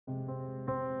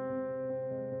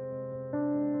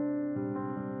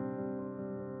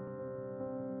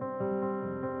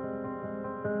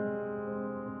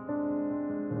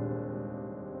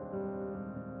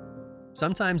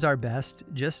Sometimes our best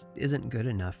just isn't good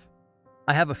enough.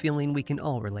 I have a feeling we can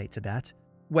all relate to that.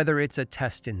 Whether it's a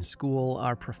test in school,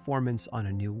 our performance on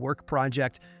a new work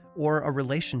project, or a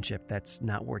relationship that's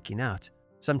not working out,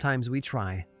 sometimes we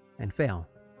try and fail.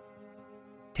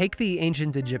 Take the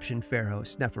ancient Egyptian pharaoh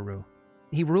Sneferu.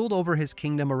 He ruled over his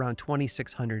kingdom around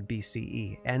 2600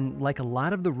 BCE, and like a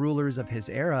lot of the rulers of his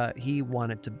era, he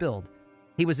wanted to build.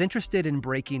 He was interested in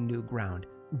breaking new ground,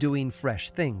 doing fresh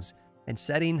things, and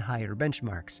setting higher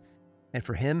benchmarks. And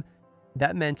for him,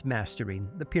 that meant mastering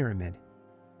the pyramid.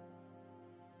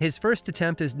 His first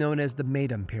attempt is known as the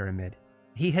Medum Pyramid.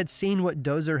 He had seen what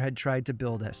Djoser had tried to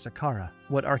build at Saqqara,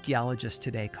 what archaeologists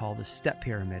today call the Step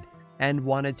Pyramid, and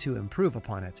wanted to improve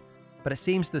upon it, but it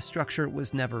seems the structure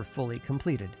was never fully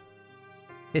completed.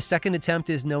 His second attempt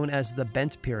is known as the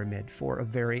Bent Pyramid for a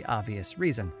very obvious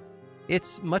reason.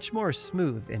 It's much more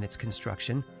smooth in its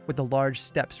construction, with the large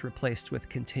steps replaced with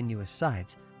continuous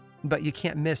sides, but you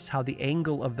can't miss how the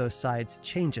angle of those sides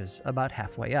changes about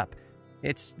halfway up.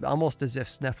 It's almost as if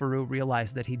Sneferu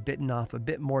realized that he'd bitten off a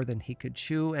bit more than he could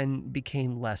chew and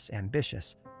became less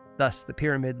ambitious. Thus, the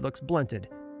pyramid looks blunted,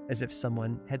 as if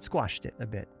someone had squashed it a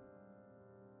bit.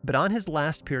 But on his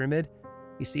last pyramid,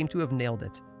 he seemed to have nailed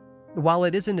it. While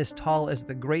it isn't as tall as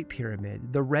the Great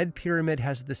Pyramid, the Red Pyramid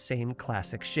has the same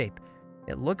classic shape.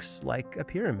 It looks like a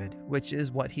pyramid, which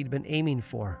is what he'd been aiming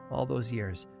for all those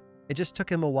years. It just took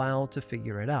him a while to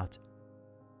figure it out.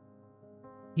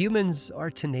 Humans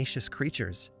are tenacious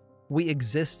creatures. We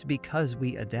exist because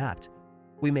we adapt.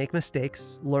 We make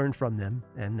mistakes, learn from them,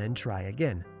 and then try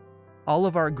again. All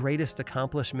of our greatest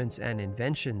accomplishments and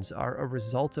inventions are a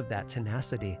result of that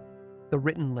tenacity. The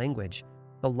written language,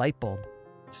 the light bulb,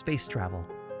 space travel.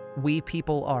 We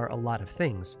people are a lot of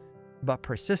things, but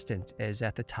persistent is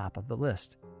at the top of the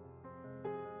list.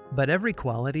 But every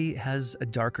quality has a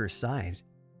darker side.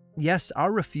 Yes,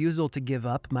 our refusal to give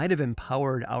up might have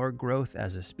empowered our growth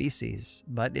as a species,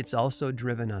 but it's also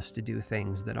driven us to do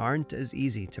things that aren't as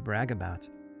easy to brag about.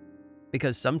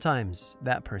 Because sometimes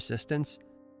that persistence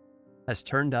has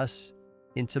turned us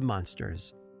into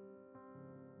monsters.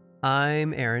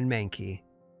 I'm Aaron Mankey,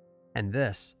 and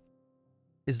this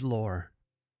is Lore.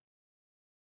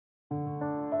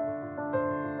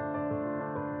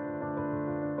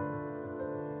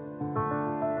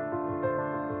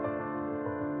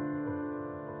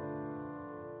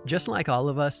 Just like all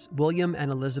of us, William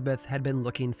and Elizabeth had been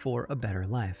looking for a better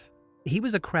life. He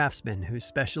was a craftsman who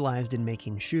specialized in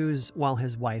making shoes, while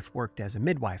his wife worked as a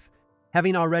midwife.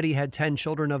 Having already had 10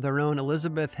 children of their own,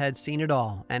 Elizabeth had seen it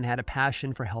all and had a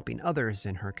passion for helping others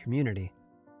in her community.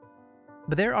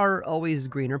 But there are always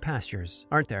greener pastures,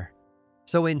 aren't there?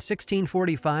 So in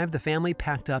 1645, the family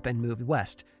packed up and moved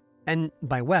west. And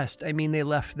by west, I mean they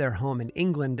left their home in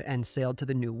England and sailed to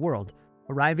the New World,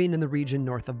 arriving in the region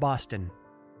north of Boston.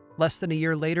 Less than a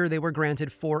year later, they were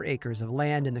granted 4 acres of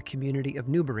land in the community of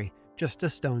Newbury, just a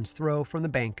stone's throw from the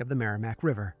bank of the Merrimack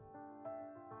River.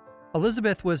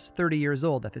 Elizabeth was 30 years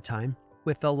old at the time,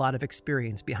 with a lot of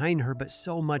experience behind her, but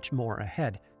so much more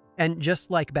ahead. And just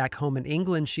like back home in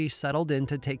England, she settled in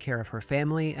to take care of her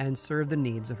family and serve the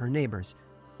needs of her neighbors.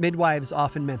 Midwives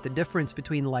often meant the difference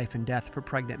between life and death for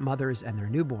pregnant mothers and their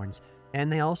newborns,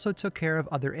 and they also took care of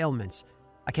other ailments.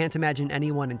 I can't imagine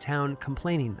anyone in town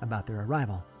complaining about their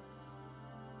arrival.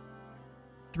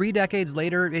 3 decades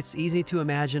later, it's easy to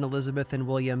imagine Elizabeth and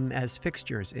William as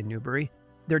fixtures in Newbury.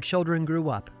 Their children grew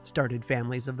up, started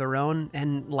families of their own,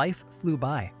 and life flew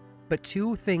by. But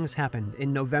 2 things happened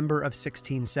in November of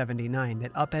 1679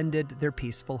 that upended their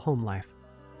peaceful home life.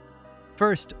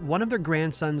 First, one of their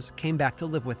grandsons came back to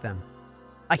live with them.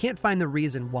 I can't find the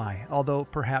reason why, although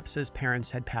perhaps his parents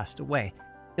had passed away.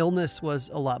 Illness was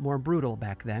a lot more brutal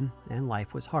back then, and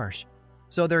life was harsh.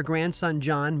 So their grandson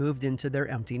John moved into their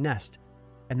empty nest.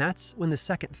 And that's when the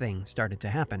second thing started to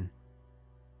happen.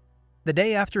 The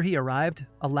day after he arrived,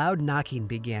 a loud knocking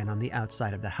began on the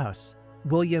outside of the house.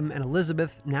 William and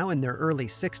Elizabeth, now in their early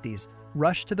 60s,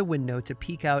 rushed to the window to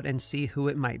peek out and see who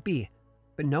it might be,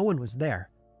 but no one was there.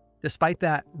 Despite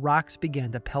that, rocks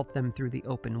began to pelt them through the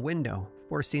open window,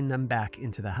 forcing them back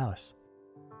into the house.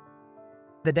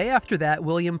 The day after that,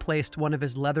 William placed one of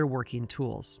his leather-working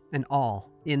tools, an awl,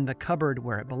 in the cupboard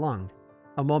where it belonged.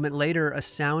 A moment later, a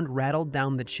sound rattled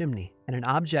down the chimney, and an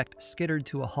object skittered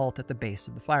to a halt at the base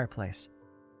of the fireplace.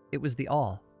 It was the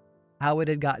awl. How it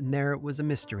had gotten there was a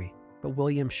mystery, but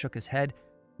William shook his head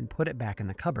and put it back in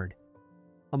the cupboard.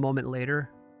 A moment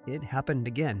later, it happened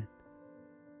again.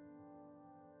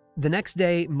 The next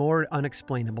day, more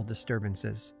unexplainable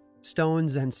disturbances.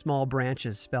 Stones and small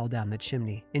branches fell down the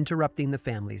chimney, interrupting the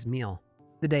family's meal.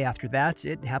 The day after that,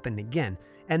 it happened again,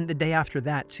 And the day after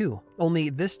that, too, only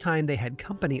this time they had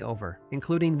company over,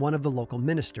 including one of the local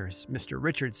ministers, Mr.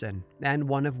 Richardson, and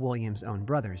one of William's own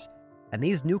brothers. And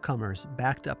these newcomers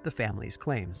backed up the family's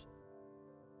claims.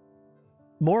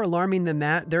 More alarming than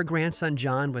that, their grandson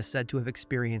John was said to have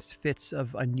experienced fits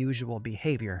of unusual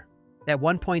behavior. At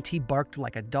one point, he barked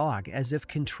like a dog, as if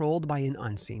controlled by an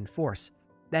unseen force.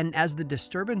 Then, as the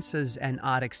disturbances and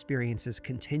odd experiences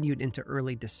continued into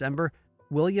early December,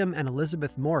 William and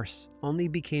Elizabeth Morse only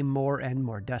became more and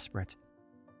more desperate.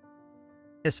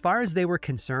 As far as they were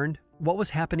concerned, what was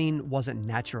happening wasn't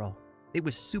natural. It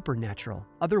was supernatural,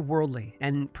 otherworldly,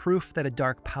 and proof that a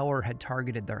dark power had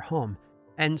targeted their home.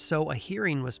 And so a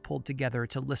hearing was pulled together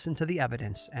to listen to the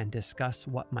evidence and discuss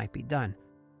what might be done.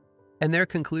 And their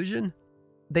conclusion?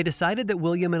 They decided that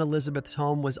William and Elizabeth's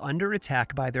home was under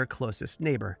attack by their closest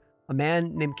neighbor, a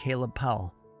man named Caleb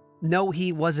Powell. No,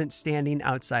 he wasn't standing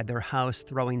outside their house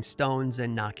throwing stones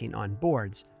and knocking on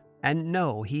boards. And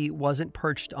no, he wasn't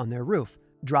perched on their roof,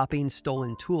 dropping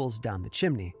stolen tools down the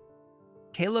chimney.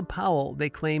 Caleb Powell,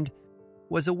 they claimed,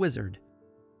 was a wizard.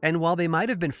 And while they might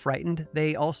have been frightened,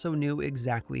 they also knew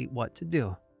exactly what to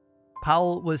do.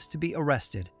 Powell was to be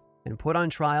arrested and put on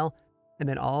trial, and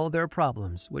then all their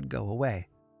problems would go away.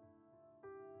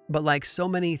 But like so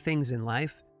many things in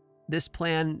life, this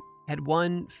plan had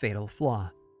one fatal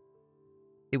flaw.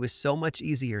 It was so much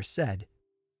easier said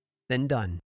than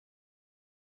done.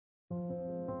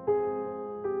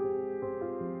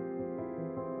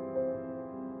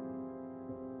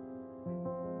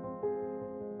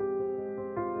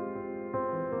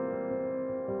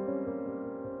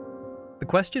 The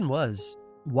question was,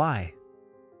 why?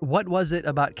 What was it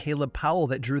about Caleb Powell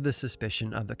that drew the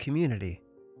suspicion of the community?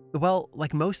 Well,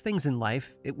 like most things in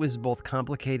life, it was both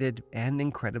complicated and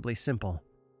incredibly simple.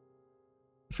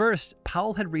 First,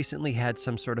 Powell had recently had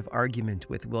some sort of argument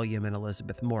with William and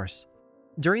Elizabeth Morse.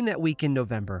 During that week in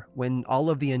November, when all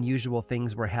of the unusual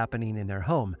things were happening in their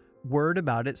home, word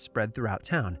about it spread throughout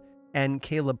town, and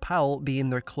Caleb Powell, being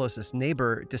their closest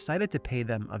neighbor, decided to pay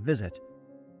them a visit.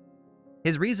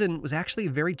 His reason was actually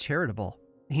very charitable.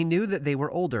 He knew that they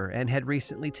were older and had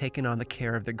recently taken on the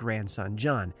care of their grandson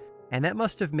John, and that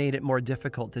must have made it more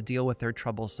difficult to deal with their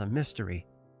troublesome mystery.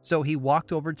 So he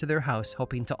walked over to their house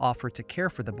hoping to offer to care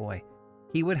for the boy.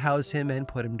 He would house him and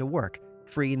put him to work,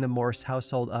 freeing the Morse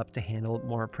household up to handle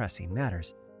more pressing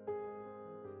matters.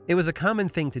 It was a common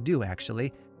thing to do,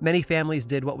 actually. Many families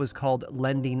did what was called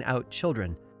lending out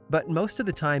children, but most of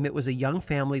the time it was a young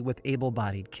family with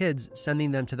able-bodied kids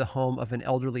sending them to the home of an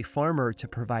elderly farmer to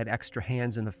provide extra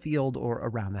hands in the field or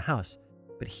around the house.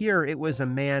 But here it was a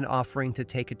man offering to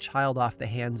take a child off the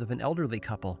hands of an elderly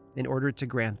couple in order to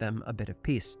grant them a bit of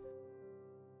peace.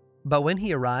 But when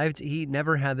he arrived, he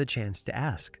never had the chance to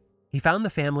ask. He found the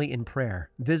family in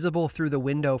prayer, visible through the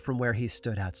window from where he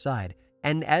stood outside,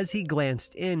 and as he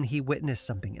glanced in, he witnessed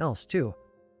something else too.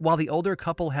 While the older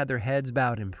couple had their heads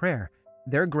bowed in prayer,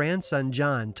 their grandson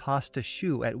John tossed a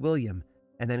shoe at William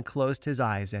and then closed his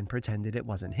eyes and pretended it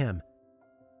wasn't him.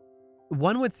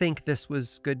 One would think this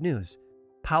was good news.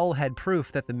 Powell had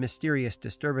proof that the mysterious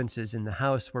disturbances in the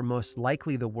house were most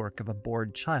likely the work of a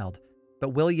bored child, but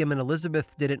William and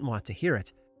Elizabeth didn't want to hear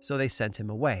it, so they sent him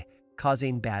away,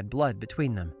 causing bad blood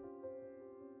between them.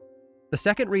 The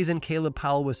second reason Caleb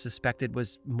Powell was suspected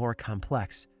was more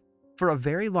complex. For a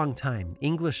very long time,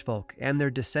 English folk and their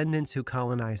descendants who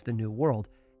colonized the New World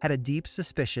had a deep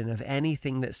suspicion of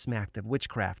anything that smacked of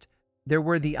witchcraft. There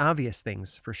were the obvious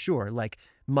things, for sure, like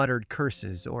muttered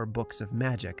curses or books of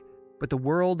magic. But the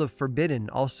world of forbidden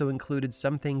also included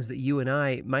some things that you and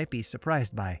I might be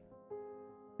surprised by.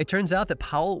 It turns out that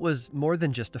Powell was more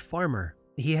than just a farmer.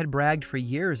 He had bragged for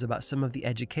years about some of the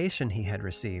education he had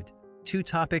received. Two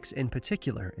topics in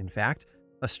particular, in fact,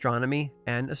 astronomy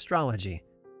and astrology.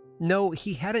 No,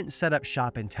 he hadn't set up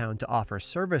shop in town to offer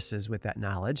services with that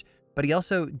knowledge, but he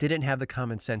also didn't have the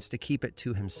common sense to keep it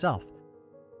to himself.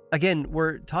 Again,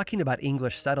 we're talking about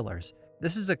English settlers.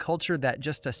 This is a culture that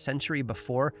just a century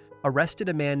before arrested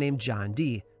a man named John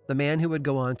Dee, the man who would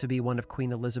go on to be one of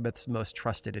Queen Elizabeth's most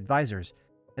trusted advisors.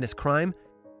 And his crime?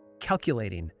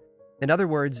 Calculating. In other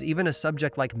words, even a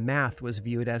subject like math was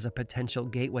viewed as a potential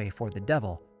gateway for the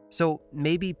devil. So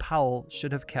maybe Powell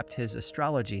should have kept his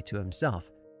astrology to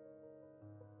himself.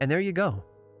 And there you go.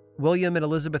 William and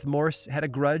Elizabeth Morse had a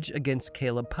grudge against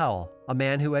Caleb Powell, a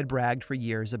man who had bragged for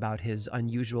years about his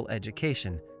unusual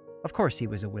education. Of course he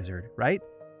was a wizard, right?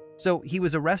 So he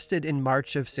was arrested in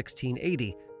March of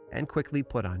 1680 and quickly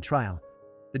put on trial.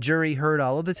 The jury heard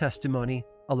all of the testimony,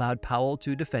 allowed Powell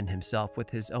to defend himself with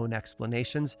his own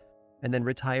explanations, and then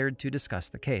retired to discuss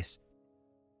the case.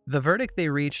 The verdict they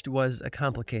reached was a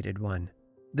complicated one.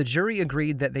 The jury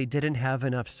agreed that they didn't have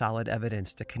enough solid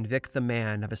evidence to convict the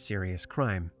man of a serious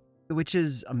crime, which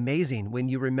is amazing when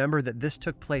you remember that this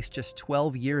took place just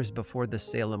 12 years before the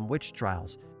Salem witch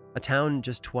trials, a town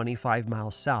just 25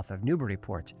 miles south of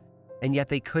Newburyport, and yet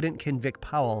they couldn't convict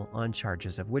Powell on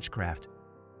charges of witchcraft.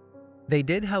 They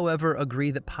did, however,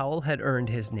 agree that Powell had earned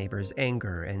his neighbor's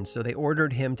anger, and so they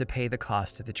ordered him to pay the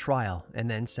cost of the trial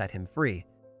and then set him free.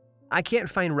 I can't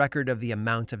find record of the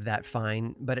amount of that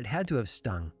fine, but it had to have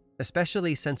stung,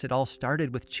 especially since it all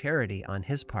started with charity on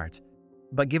his part.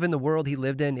 But given the world he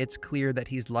lived in, it's clear that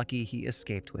he's lucky he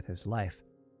escaped with his life.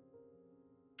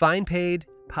 Fine paid,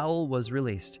 Powell was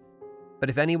released. But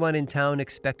if anyone in town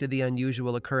expected the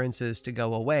unusual occurrences to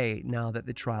go away now that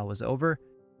the trial was over,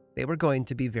 they were going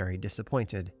to be very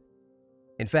disappointed.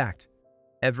 In fact,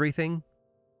 everything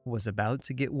was about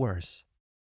to get worse.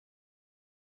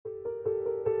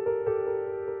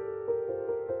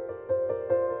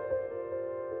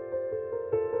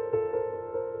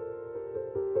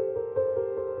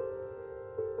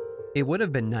 It would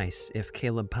have been nice if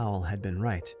Caleb Powell had been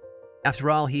right. After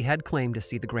all, he had claimed to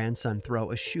see the grandson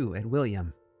throw a shoe at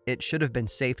William. It should have been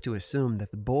safe to assume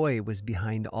that the boy was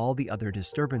behind all the other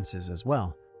disturbances as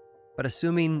well. But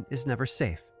assuming is never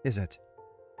safe, is it?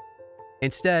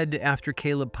 Instead, after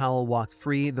Caleb Powell walked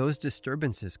free, those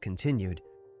disturbances continued,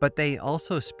 but they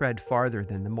also spread farther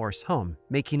than the Morse home,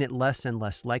 making it less and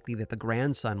less likely that the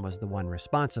grandson was the one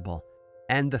responsible.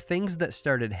 And the things that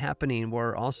started happening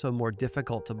were also more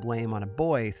difficult to blame on a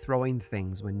boy throwing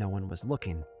things when no one was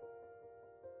looking.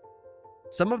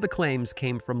 Some of the claims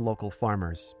came from local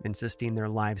farmers, insisting their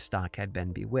livestock had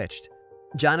been bewitched.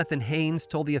 Jonathan Haynes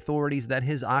told the authorities that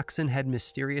his oxen had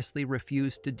mysteriously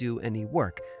refused to do any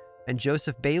work, and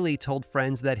Joseph Bailey told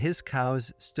friends that his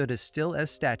cows stood as still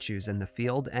as statues in the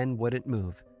field and wouldn't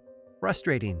move.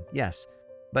 Frustrating, yes,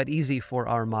 but easy for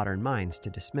our modern minds to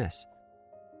dismiss.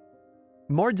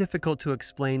 More difficult to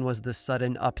explain was the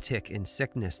sudden uptick in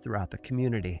sickness throughout the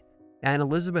community, and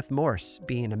Elizabeth Morse,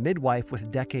 being a midwife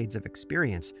with decades of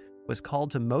experience, was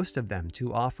called to most of them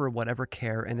to offer whatever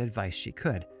care and advice she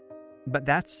could. But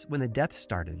that's when the deaths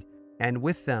started, and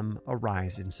with them a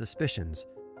rise in suspicions.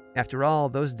 After all,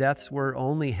 those deaths were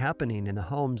only happening in the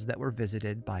homes that were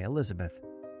visited by Elizabeth.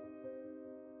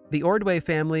 The Ordway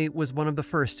family was one of the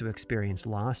first to experience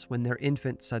loss when their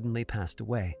infant suddenly passed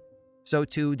away. So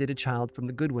too did a child from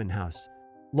the Goodwin house.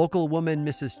 Local woman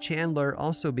Mrs. Chandler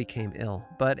also became ill,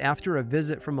 but after a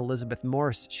visit from Elizabeth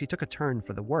Morse, she took a turn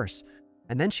for the worse,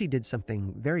 and then she did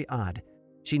something very odd.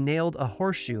 She nailed a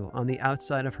horseshoe on the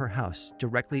outside of her house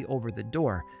directly over the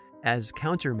door as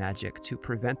counter magic to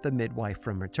prevent the midwife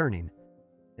from returning.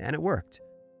 And it worked.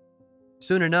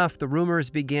 Soon enough, the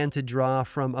rumors began to draw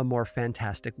from a more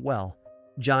fantastic well.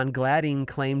 John Gladding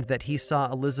claimed that he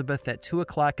saw Elizabeth at 2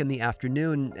 o'clock in the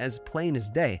afternoon as plain as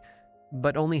day,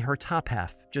 but only her top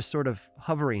half, just sort of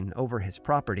hovering over his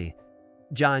property.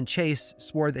 John Chase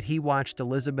swore that he watched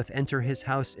Elizabeth enter his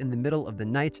house in the middle of the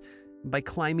night by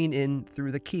climbing in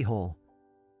through the keyhole.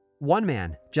 One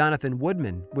man, Jonathan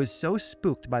Woodman, was so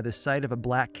spooked by the sight of a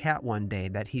black cat one day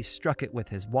that he struck it with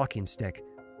his walking stick.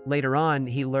 Later on,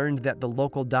 he learned that the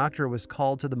local doctor was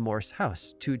called to the Morse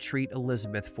house to treat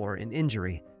Elizabeth for an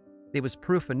injury. It was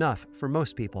proof enough for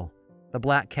most people. The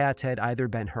black cat had either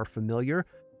been her familiar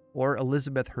or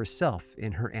Elizabeth herself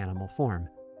in her animal form.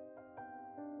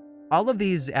 All of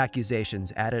these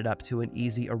accusations added up to an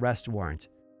easy arrest warrant.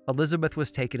 Elizabeth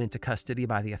was taken into custody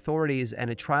by the authorities, and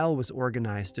a trial was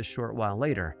organized a short while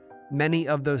later. Many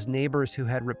of those neighbors who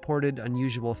had reported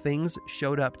unusual things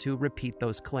showed up to repeat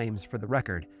those claims for the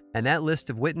record, and that list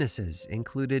of witnesses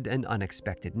included an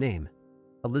unexpected name: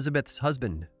 Elizabeth's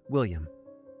husband, William.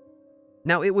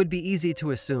 Now, it would be easy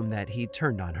to assume that he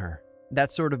turned on her.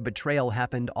 That sort of betrayal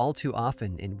happened all too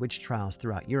often in witch trials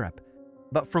throughout Europe.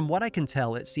 But from what I can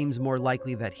tell, it seems more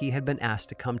likely that he had been asked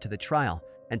to come to the trial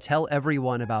and tell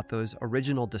everyone about those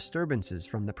original disturbances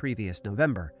from the previous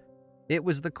November. It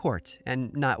was the court,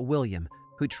 and not William,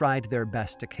 who tried their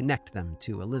best to connect them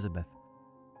to Elizabeth.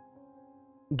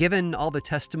 Given all the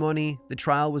testimony, the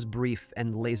trial was brief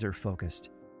and laser-focused.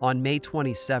 On May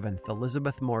 27th,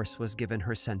 Elizabeth Morse was given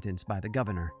her sentence by the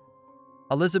governor.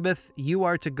 "Elizabeth, you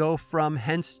are to go from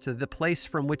hence to the place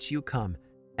from which you come,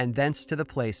 and thence to the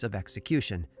place of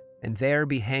execution, and there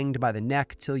be hanged by the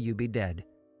neck till you be dead.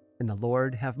 And the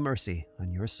Lord have mercy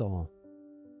on your soul."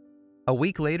 A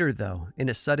week later, though, in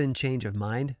a sudden change of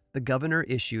mind, the governor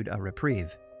issued a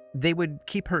reprieve. They would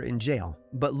keep her in jail,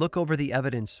 but look over the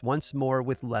evidence once more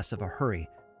with less of a hurry,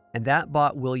 and that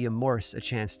bought William Morse a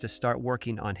chance to start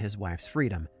working on his wife's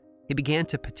freedom. He began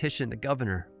to petition the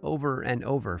governor over and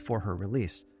over for her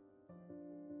release.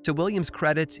 To William's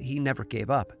credit, he never gave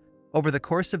up. Over the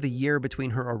course of the year between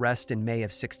her arrest in May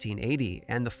of 1680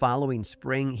 and the following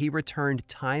spring, he returned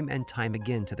time and time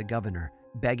again to the governor,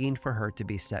 begging for her to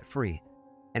be set free.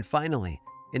 And finally,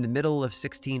 in the middle of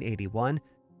 1681,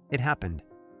 it happened.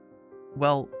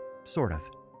 Well, sort of.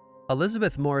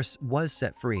 Elizabeth Morse was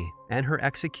set free, and her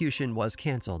execution was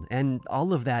canceled, and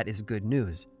all of that is good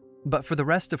news. But for the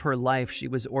rest of her life, she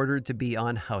was ordered to be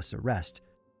on house arrest.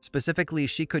 Specifically,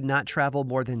 she could not travel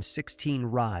more than 16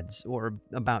 rods, or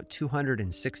about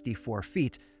 264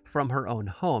 feet, from her own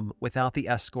home without the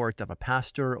escort of a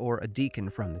pastor or a deacon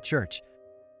from the church.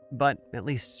 But at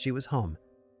least she was home.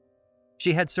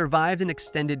 She had survived an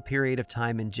extended period of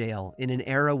time in jail in an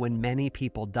era when many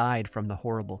people died from the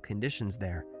horrible conditions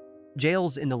there.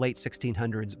 Jails in the late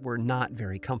 1600s were not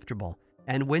very comfortable,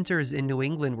 and winters in New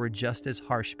England were just as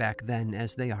harsh back then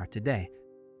as they are today.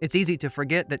 It's easy to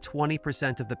forget that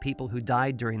 20% of the people who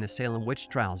died during the Salem witch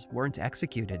trials weren't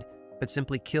executed, but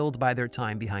simply killed by their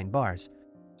time behind bars.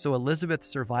 So Elizabeth's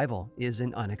survival is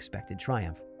an unexpected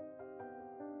triumph.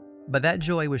 But that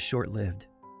joy was short-lived.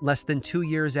 Less than 2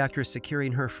 years after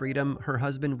securing her freedom, her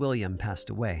husband William passed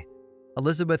away.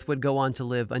 Elizabeth would go on to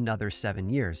live another 7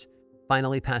 years,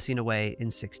 finally passing away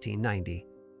in 1690.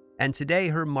 And today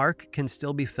her mark can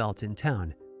still be felt in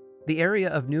town. The area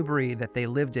of Newbury that they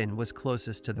lived in was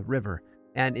closest to the river,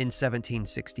 and in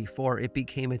 1764 it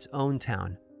became its own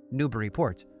town,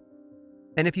 Newburyport.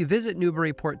 And if you visit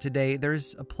Newburyport today,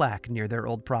 there's a plaque near their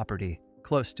old property,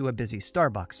 close to a busy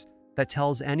Starbucks, that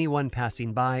tells anyone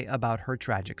passing by about her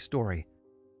tragic story.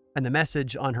 And the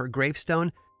message on her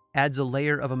gravestone adds a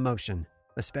layer of emotion,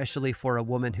 especially for a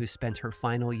woman who spent her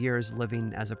final years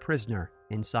living as a prisoner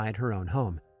inside her own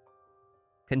home.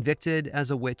 Convicted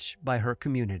as a witch by her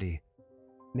community,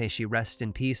 may she rest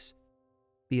in peace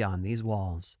beyond these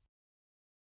walls.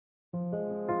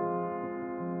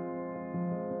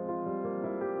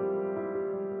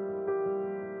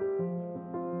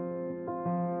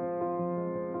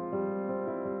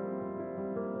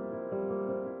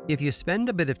 If you spend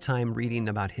a bit of time reading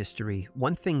about history,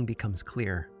 one thing becomes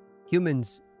clear.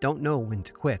 Humans don't know when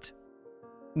to quit.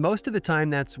 Most of the time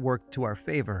that's worked to our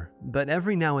favor, but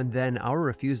every now and then our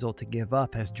refusal to give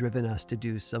up has driven us to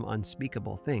do some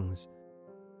unspeakable things.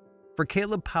 For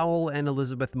Caleb Powell and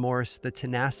Elizabeth Morse, the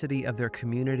tenacity of their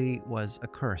community was a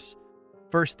curse.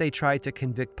 First, they tried to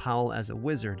convict Powell as a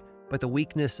wizard, but the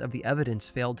weakness of the evidence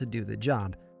failed to do the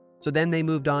job. So then they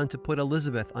moved on to put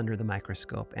Elizabeth under the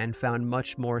microscope and found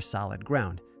much more solid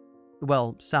ground.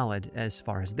 Well, solid as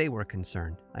far as they were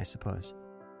concerned, I suppose.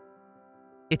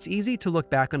 It's easy to look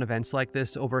back on events like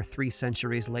this over 3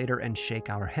 centuries later and shake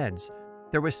our heads.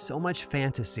 There was so much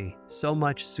fantasy, so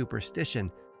much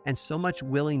superstition, and so much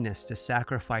willingness to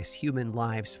sacrifice human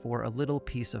lives for a little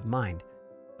peace of mind.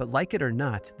 But like it or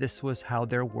not, this was how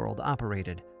their world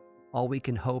operated. All we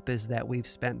can hope is that we've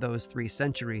spent those 3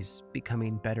 centuries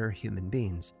becoming better human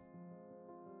beings.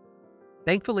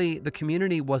 Thankfully, the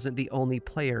community wasn't the only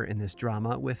player in this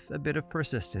drama with a bit of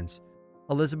persistence.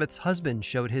 Elizabeth's husband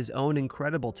showed his own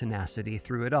incredible tenacity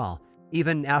through it all.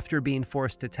 Even after being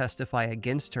forced to testify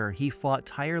against her, he fought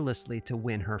tirelessly to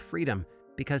win her freedom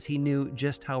because he knew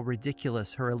just how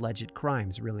ridiculous her alleged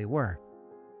crimes really were.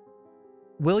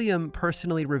 William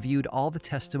personally reviewed all the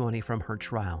testimony from her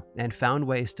trial and found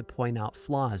ways to point out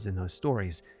flaws in those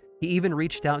stories. He even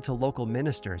reached out to local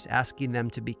ministers, asking them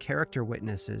to be character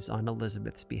witnesses on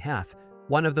Elizabeth's behalf.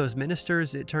 One of those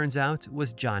ministers, it turns out,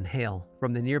 was John Hale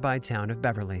from the nearby town of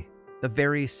Beverly, the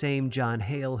very same John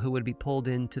Hale who would be pulled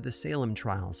into the Salem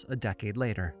trials a decade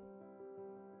later.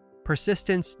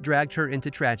 Persistence dragged her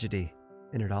into tragedy,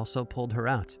 and it also pulled her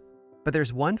out. But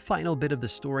there's one final bit of the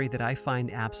story that I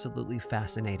find absolutely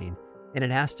fascinating, and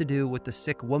it has to do with the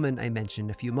sick woman I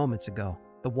mentioned a few moments ago,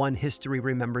 the one history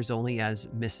remembers only as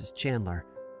Mrs. Chandler,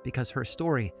 because her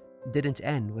story didn't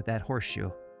end with that horseshoe.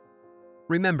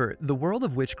 Remember, the world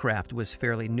of witchcraft was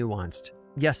fairly nuanced.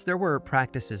 Yes, there were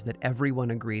practices that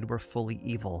everyone agreed were fully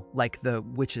evil, like the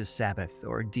witch's Sabbath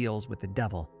or deals with the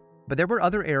devil. But there were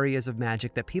other areas of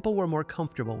magic that people were more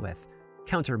comfortable with,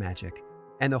 counter magic,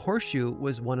 and the horseshoe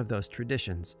was one of those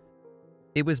traditions.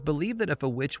 It was believed that if a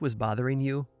witch was bothering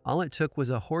you, all it took was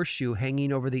a horseshoe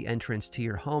hanging over the entrance to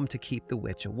your home to keep the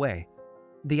witch away.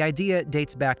 The idea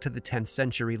dates back to the 10th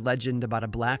century legend about a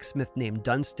blacksmith named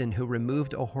Dunstan who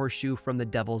removed a horseshoe from the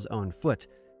devil's own foot.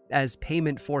 As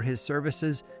payment for his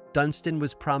services, Dunstan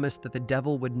was promised that the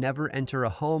devil would never enter a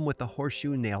home with a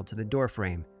horseshoe nailed to the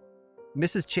doorframe.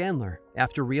 Mrs. Chandler,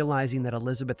 after realizing that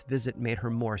Elizabeth's visit made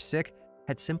her more sick,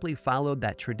 had simply followed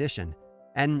that tradition.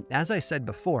 And as I said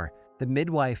before, The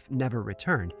midwife never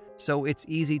returned, so it's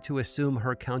easy to assume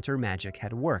her counter magic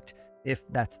had worked, if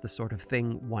that's the sort of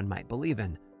thing one might believe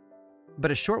in.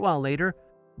 But a short while later,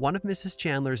 one of Mrs.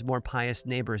 Chandler's more pious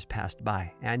neighbors passed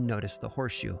by and noticed the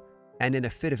horseshoe, and in a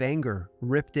fit of anger,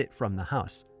 ripped it from the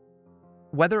house.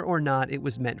 Whether or not it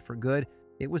was meant for good,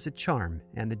 it was a charm,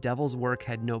 and the devil's work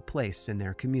had no place in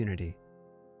their community.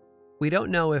 We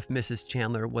don't know if Mrs.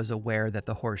 Chandler was aware that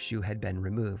the horseshoe had been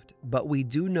removed, but we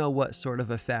do know what sort of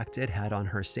effect it had on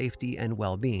her safety and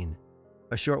well-being.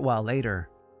 A short while later,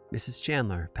 Mrs.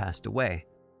 Chandler passed away.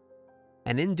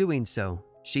 And in doing so,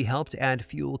 she helped add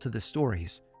fuel to the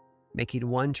stories, making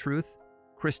one truth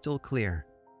crystal clear.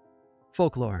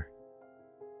 Folklore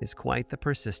is quite the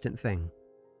persistent thing.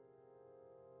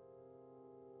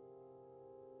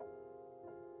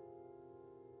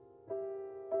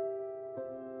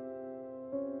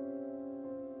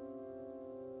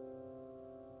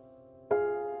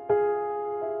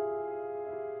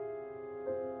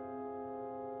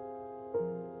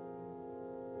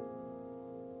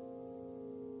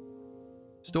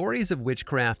 Stories of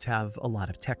witchcraft have a lot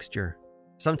of texture.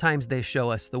 Sometimes they show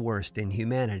us the worst in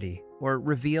humanity, or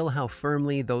reveal how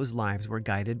firmly those lives were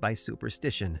guided by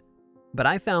superstition. But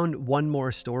I found one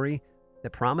more story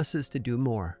that promises to do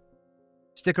more.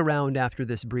 Stick around after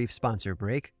this brief sponsor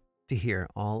break to hear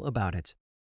all about it.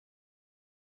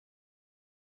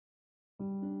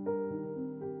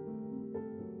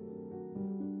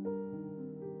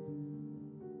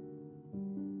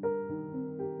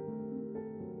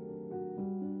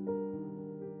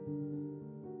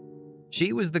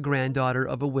 She was the granddaughter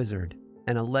of a wizard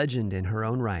and a legend in her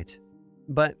own right.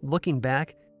 But looking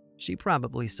back, she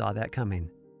probably saw that coming.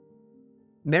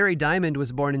 Mary Diamond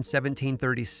was born in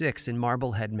 1736 in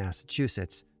Marblehead,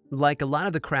 Massachusetts. Like a lot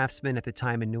of the craftsmen at the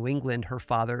time in New England, her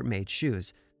father made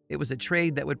shoes. It was a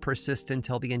trade that would persist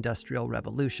until the Industrial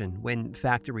Revolution, when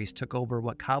factories took over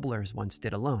what cobblers once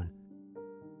did alone.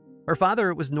 Her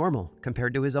father was normal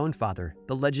compared to his own father,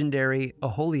 the legendary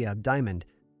Oholiab Diamond.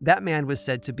 That man was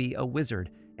said to be a wizard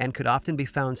and could often be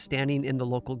found standing in the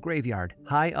local graveyard,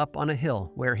 high up on a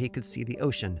hill where he could see the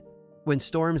ocean. When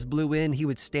storms blew in, he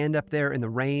would stand up there in the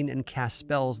rain and cast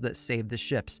spells that saved the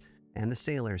ships and the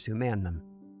sailors who manned them.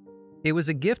 It was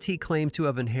a gift he claimed to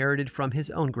have inherited from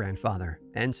his own grandfather,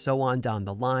 and so on down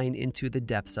the line into the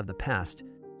depths of the past.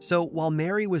 So while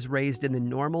Mary was raised in the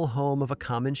normal home of a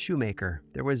common shoemaker,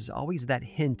 there was always that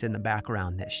hint in the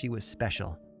background that she was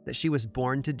special, that she was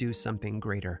born to do something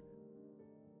greater.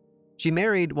 She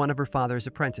married one of her father's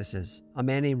apprentices, a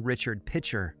man named Richard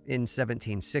Pitcher, in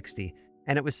 1760,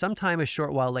 and it was sometime a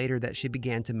short while later that she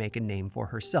began to make a name for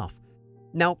herself.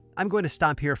 Now, I'm going to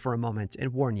stop here for a moment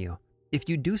and warn you. If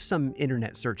you do some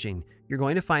internet searching, you're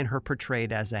going to find her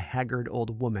portrayed as a haggard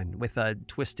old woman with a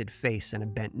twisted face and a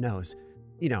bent nose.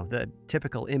 You know, the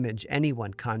typical image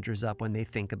anyone conjures up when they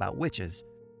think about witches.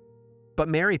 But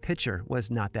Mary Pitcher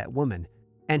was not that woman.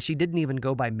 And she didn't even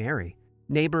go by Mary.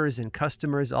 Neighbors and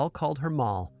customers all called her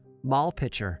Moll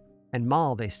Pitcher, and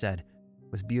Moll, they said,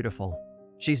 was beautiful.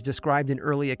 She's described in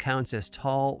early accounts as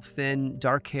tall, thin,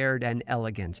 dark-haired, and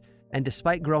elegant, and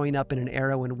despite growing up in an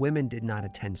era when women did not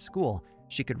attend school,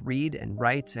 she could read and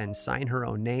write and sign her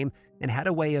own name, and had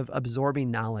a way of absorbing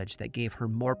knowledge that gave her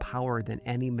more power than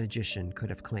any magician could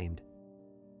have claimed.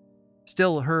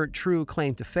 Still, her true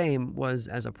claim to fame was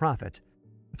as a prophet.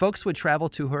 Folks would travel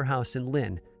to her house in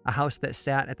Lynn, a house that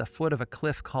sat at the foot of a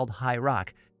cliff called High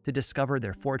Rock, to discover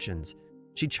their fortunes.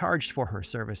 She charged for her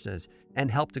services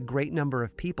and helped a great number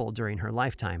of people during her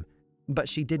lifetime. But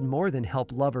she did more than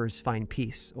help lovers find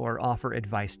peace or offer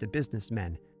advice to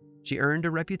businessmen. She earned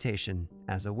a reputation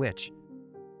as a witch.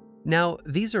 Now,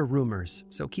 these are rumors,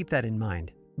 so keep that in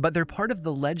mind. But they're part of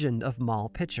the legend of Moll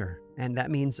Pitcher, and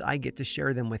that means I get to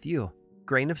share them with you,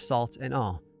 grain of salt and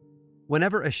all.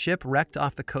 Whenever a ship wrecked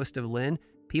off the coast of Lynn,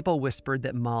 people whispered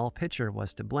that Moll Pitcher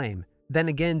was to blame. Then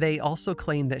again, they also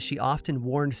claimed that she often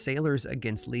warned sailors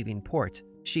against leaving port.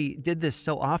 She did this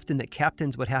so often that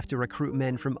captains would have to recruit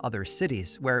men from other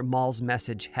cities where Moll's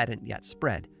message hadn't yet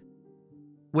spread.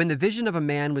 When the vision of a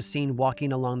man was seen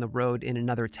walking along the road in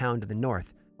another town to the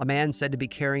north, a man said to be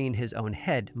carrying his own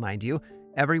head, mind you,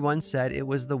 everyone said it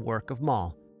was the work of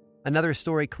Moll. Another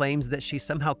story claims that she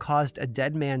somehow caused a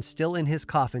dead man still in his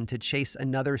coffin to chase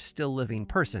another still living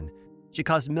person. She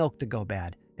caused milk to go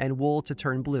bad and wool to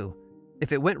turn blue.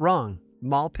 If it went wrong,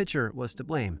 Moll Pitcher was to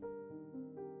blame.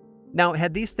 Now,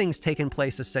 had these things taken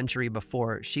place a century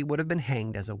before, she would have been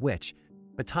hanged as a witch.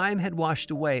 But time had washed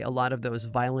away a lot of those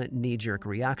violent knee-jerk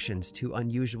reactions to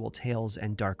unusual tales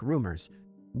and dark rumors.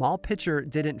 Moll Pitcher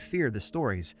didn't fear the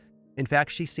stories. In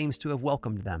fact, she seems to have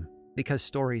welcomed them, because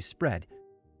stories spread.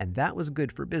 and that was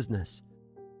good for business.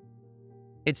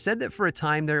 It's said that for a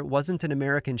time there wasn't an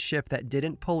American ship that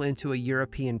didn't pull into a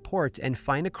European port and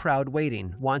find a crowd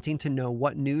waiting, wanting to know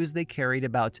what news they carried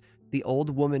about the old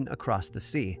woman across the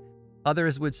sea.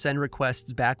 Others would send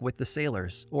requests back with the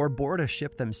sailors, or board a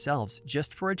ship themselves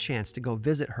just for a chance to go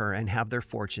visit her and have their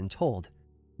fortune told.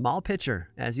 Moll Pitcher,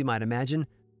 as you might imagine,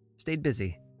 stayed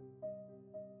busy.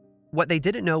 What they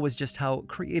didn't know was just how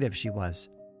creative she was.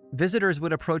 Visitors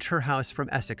would approach her house from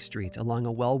Essex Street along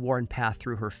a well-worn path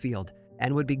through her field,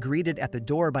 and would be greeted at the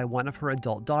door by one of her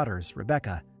adult daughters,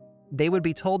 Rebecca. They would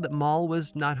be told that Moll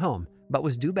was not home, but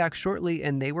was due back shortly,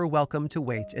 and they were welcome to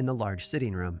wait in the large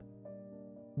sitting room.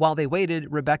 While they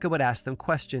waited, Rebecca would ask them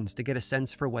questions to get a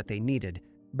sense for what they needed.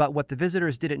 But what the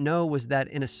visitors didn't know was that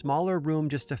in a smaller room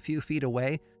just a few feet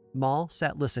away, Moll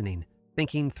sat listening,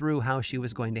 thinking through how she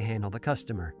was going to handle the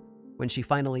customer. When she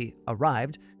finally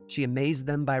arrived, she amazed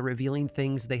them by revealing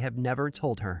things they have never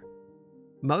told her.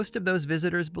 Most of those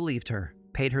visitors believed her,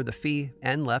 paid her the fee,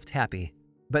 and left happy.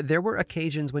 But there were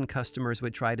occasions when customers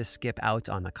would try to skip out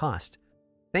on the cost.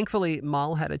 Thankfully,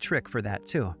 Moll had a trick for that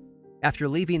too. After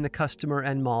leaving the customer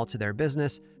and Moll to their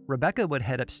business, Rebecca would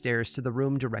head upstairs to the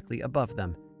room directly above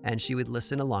them, and she would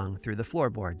listen along through the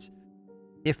floorboards.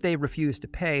 If they refused to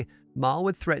pay, Moll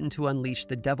would threaten to unleash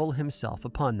the devil himself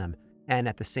upon them, and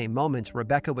at the same moment,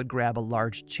 Rebecca would grab a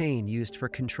large chain used for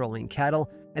controlling cattle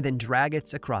and then drag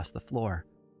it across the floor.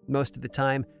 Most of the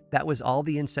time, that was all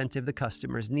the incentive the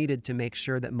customers needed to make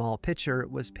sure that Moll Pitcher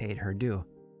was paid her due.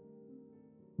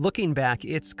 Looking back,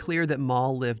 it's clear that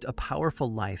Moll lived a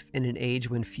powerful life in an age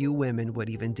when few women would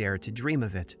even dare to dream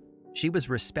of it. She was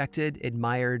respected,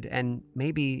 admired, and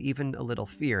maybe even a little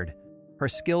feared. Her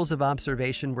skills of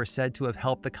observation were said to have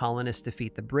helped the colonists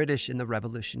defeat the British in the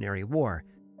Revolutionary War.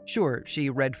 Sure, she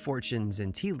read fortunes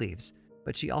and tea leaves,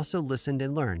 but she also listened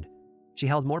and learned. She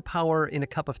held more power in a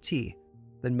cup of tea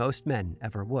than most men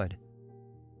ever would.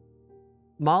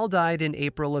 Moll died in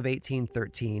April of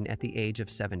 1813 at the age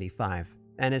of 75,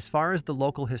 and as far as the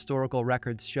local historical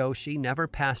records show, she never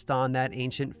passed on that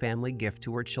ancient family gift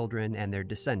to her children and their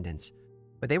descendants.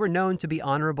 But they were known to be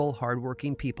honorable,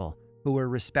 hardworking people who were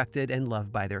respected and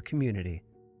loved by their community,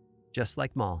 just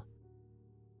like Moll.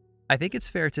 I think it's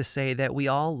fair to say that we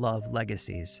all love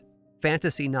legacies.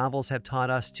 Fantasy novels have taught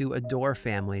us to adore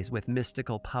families with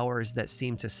mystical powers that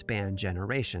seem to span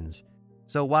generations.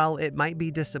 So while it might be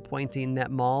disappointing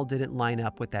that Moll didn't line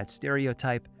up with that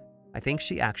stereotype, I think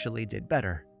she actually did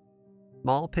better.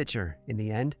 Moll Pitcher, in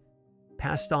the end,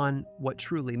 passed on what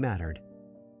truly mattered,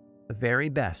 the very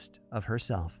best of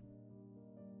herself.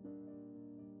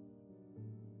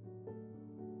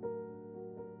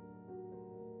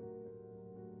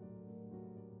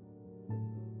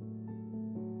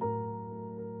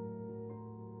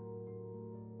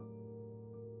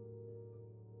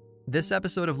 This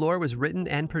episode of Lore was written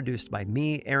and produced by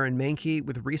me, Aaron Mahnke,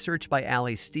 with research by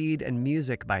Ali Steed and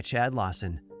music by Chad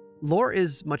Lawson. Lore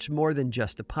is much more than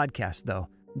just a podcast, though.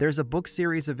 There's a book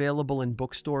series available in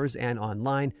bookstores and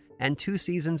online, and 2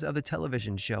 seasons of the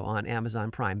television show on Amazon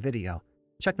Prime Video.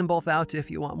 Check them both out if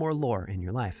you want more lore in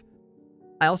your life.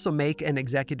 I also make and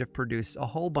executive produce a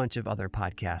whole bunch of other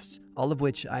podcasts, all of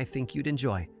which I think you'd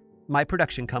enjoy. My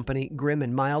production company, Grim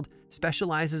and Mild,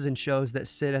 specializes in shows that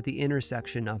sit at the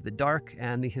intersection of the dark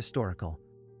and the historical.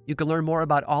 You can learn more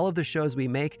about all of the shows we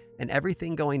make and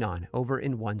everything going on over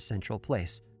in one central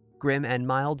place,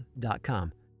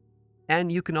 grimandmild.com.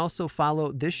 And you can also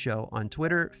follow this show on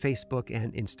Twitter, Facebook,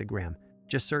 and Instagram.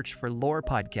 Just search for Lore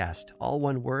Podcast, all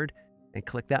one word, and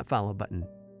click that follow button.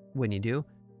 When you do,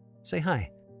 say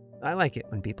hi. I like it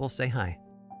when people say hi.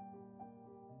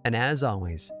 And as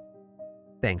always,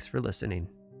 thanks for listening.